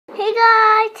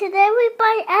Hi, today we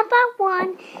buy about one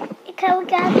because we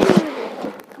got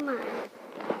money. Come on.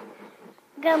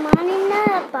 Got money in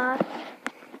the box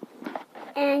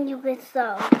and you can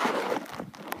sew.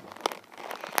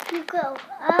 You go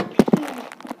up here.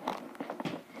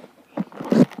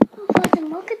 Put the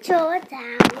remote controller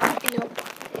down and open.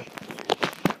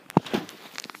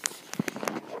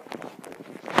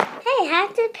 Hey,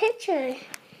 have the picture.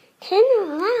 Turn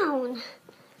around.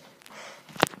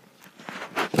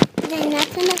 There's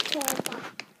nothing to talk about.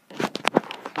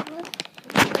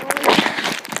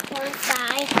 One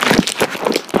side.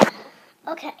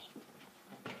 Okay.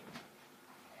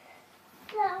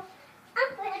 So,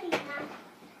 I'm ready now.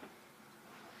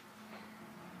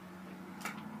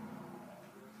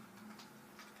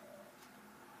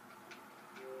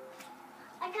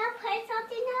 I gotta play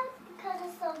something else because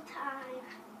it's so tired.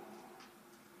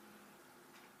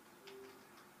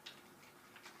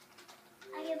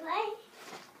 I can play.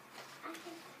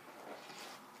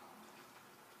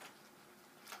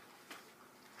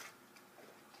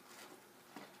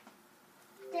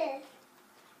 This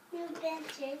new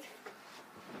benches.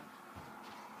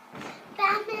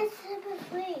 Batman's super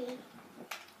free.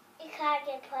 Because I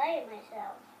can play it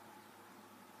myself.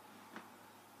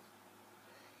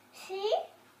 See?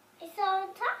 It's all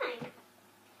the time.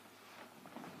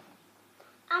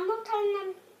 I'm not telling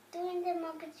them doing the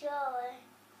remote controller.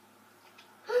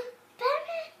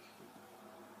 Batman!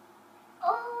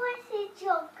 Oh, I see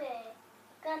Joker.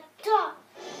 Got top.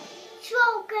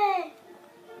 Joker!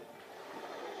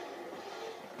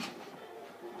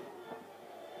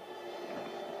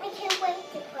 I can't wait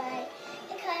to play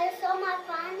because it's so much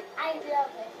fun. I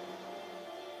love it.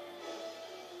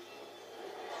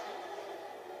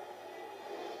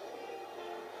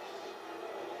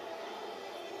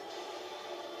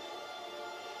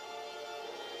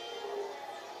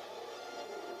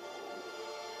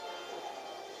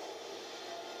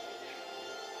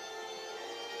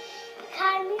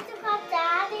 Can we talk about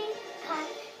Daddy?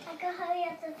 I can hurry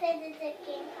up to finish the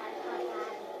game part for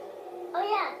Daddy. Oh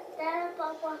yeah, Daddy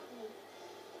Bob wants me.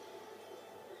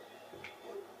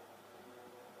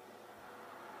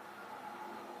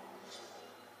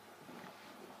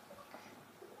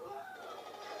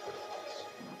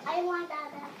 I want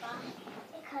that Bob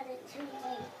because it's too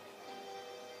late.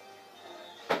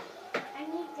 I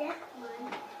need this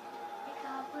one because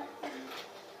I'll put them.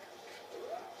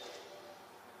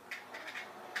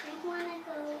 I want to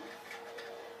go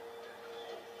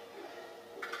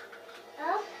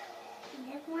up and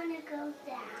I want to go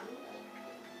down.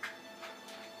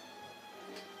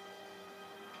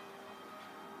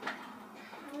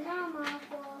 Now,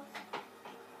 Marbles.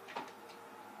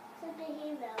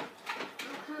 Superhero.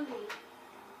 I'm coming.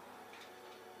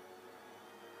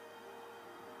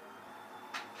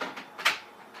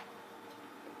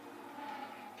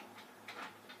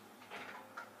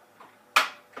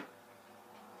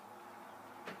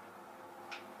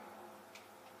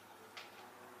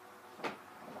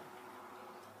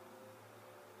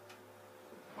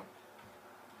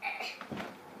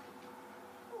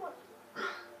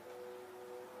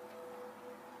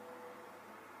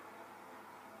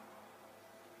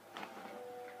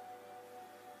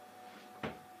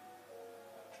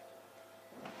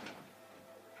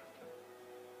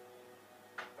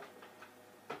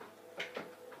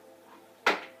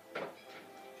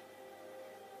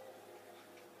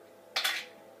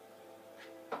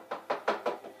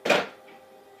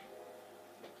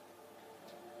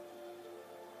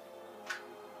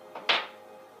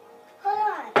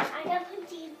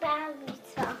 These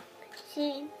batteries up.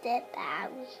 See the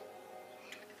batteries.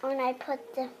 When I put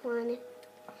this one,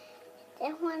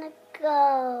 they want to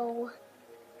go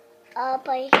up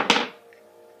right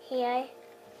here.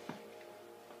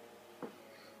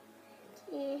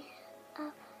 See,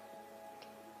 up.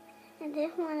 And they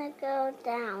want to go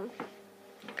down.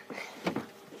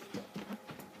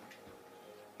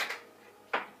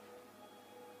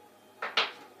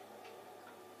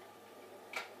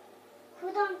 Who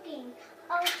don't think?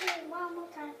 I'll do it one more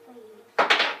time for you.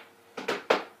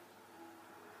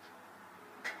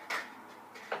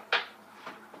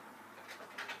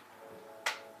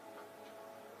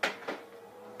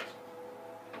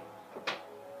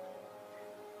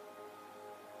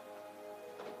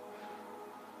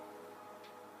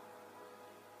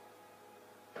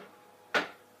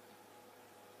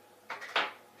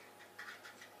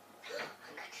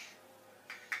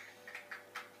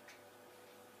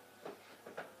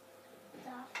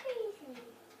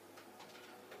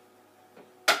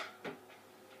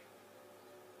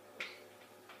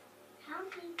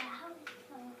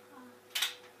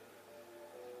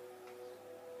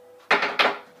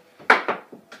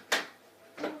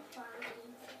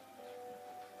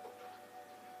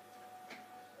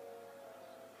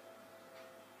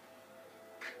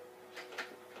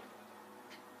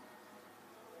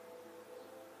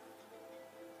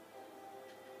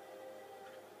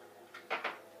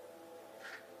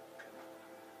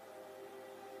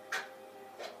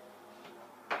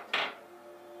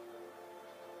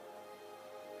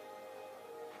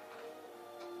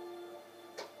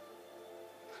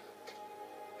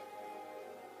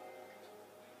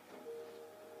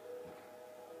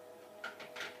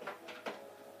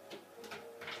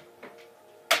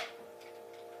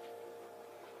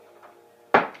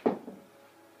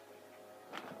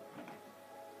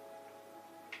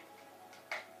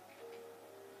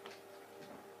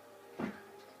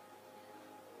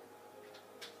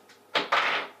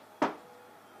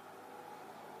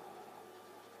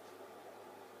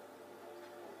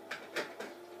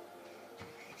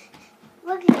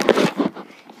 Look at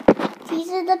these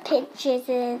are the pictures.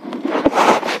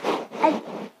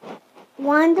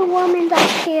 Wonder Woman's up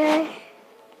here.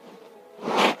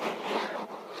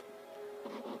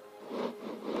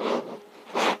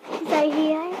 Right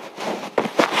here.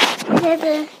 There's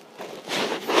a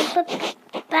Super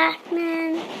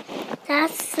Batman.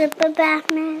 That's Super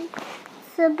Batman.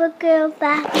 Supergirl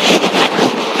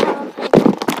Batman.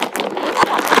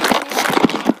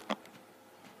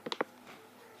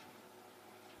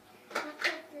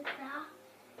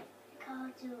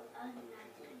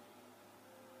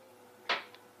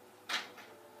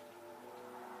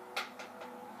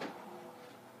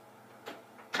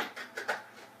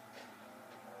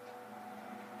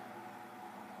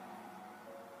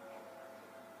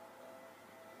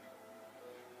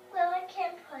 Well, I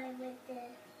can't play with this.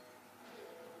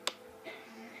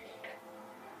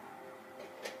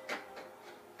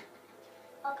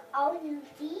 I'll use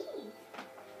these.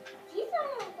 These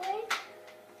aren't good.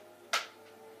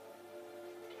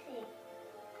 See.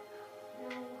 No,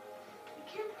 I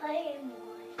can't play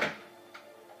anymore.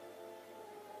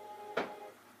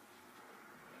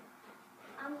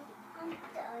 I'm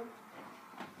done.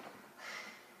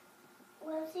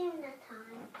 We'll see you next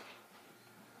time.